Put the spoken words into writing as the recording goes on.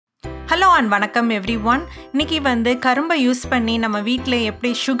Hello and வணக்கம் everyone. இன்னைக்கு வந்து கரும்பை யூஸ் பண்ணி நம்ம வீட்ல எப்படி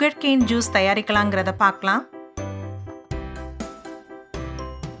sugarcane juice தயாரிக்கலாம்ங்கறத பார்க்கலாம்.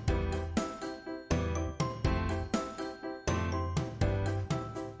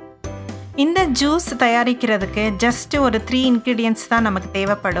 இந்த ஜூஸ் தயாரிக்கிறதுக்கு just ஒரு 3 ingredients தான் நமக்கு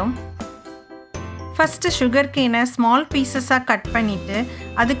தேவைப்படும். First sugarcane small pieces cut பண்ணிட்டு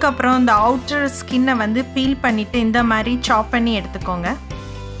அதுக்கு அப்புறம் இந்த outer skin வந்து peel பண்ணிட்டு இந்த மாதிரி chop பண்ணி எடுத்துக்கோங்க.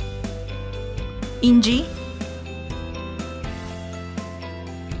 இஞ்சி,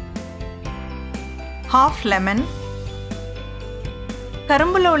 half lemon.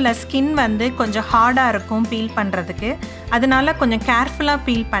 கரும்புல உள்ள skin வந்து கொஞ்சம் ஹார்டா இருக்கும் peel பண்றதுக்கு. அதனால கொஞ்சம் கேர்ஃபுல்லா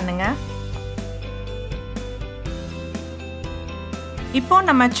peel பண்ணுங்க. இப்போ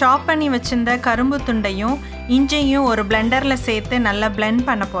நம்ம chop பண்ணி வச்சிருந்த கரும்பு துண்டையும் இஞ்சியையும் ஒரு blender-ல சேர்த்து நல்லா blend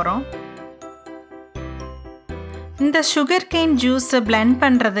பண்ண போறோம். இந்த sugarcane juice blend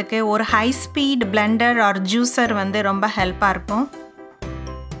பண்றதுக்கு ஒரு high speed blender or juicer வந்து ரொம்ப ஹெல்ப்பா இருக்கும்.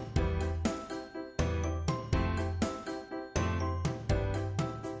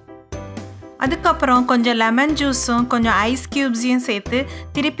 அதுக்கு அப்புறம் கொஞ்சம் லெமன் ஜூஸும் கொஞ்சம் ஐஸ் கியூப்ஸையும் சேர்த்து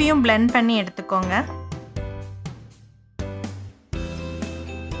திருப்பியும் blend பண்ணி எடுத்துக்கோங்க.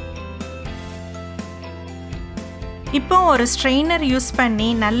 இப்போ ஒரு ஸ்ட்ரெயினர் யூஸ்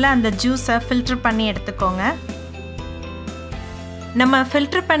பண்ணி நல்லா அந்த ஜூஸை ஃபில்டர் பண்ணி எடுத்துக்கோங்க. நம்ம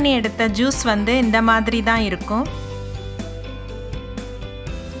ஃபில்டர் பண்ணி எடுத்த ஜூஸ் வந்து இந்த மாதிரி தான் இருக்கும்.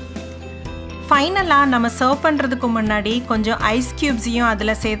 ஃபைனலா நம்ம சர்வ் பண்றதுக்கு முன்னாடி கொஞ்சம் ஐஸ் கியூப்ஸையும்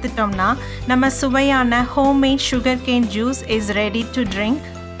அதுல சேர்த்துட்டோம்னா நம்ம சுவையான homemade sugarcane juice is ready to drink.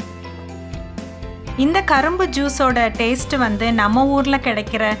 இந்த கரும்பு ஜூஸோட டேஸ்ட் வந்து நம்ம ஊர்ல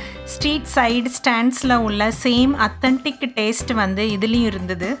கிடைக்கிற ஸ்ட்ரீட் சைடு ஸ்டாண்ட்ஸ்ல உள்ள சேம் அத்தென்டிக் டேஸ்ட் வந்து இதுலயும்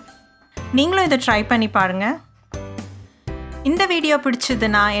இருந்தது. நீங்களும் இதை ட்ரை பண்ணி பாருங்க. இந்த வீடியோ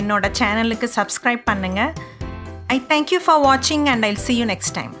பிடிச்சதுன்னா என்னோட சேனலுக்கு சப்ஸ்கிரைப் பண்ணுங்க. I thank you for watching and I'll see you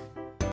next time.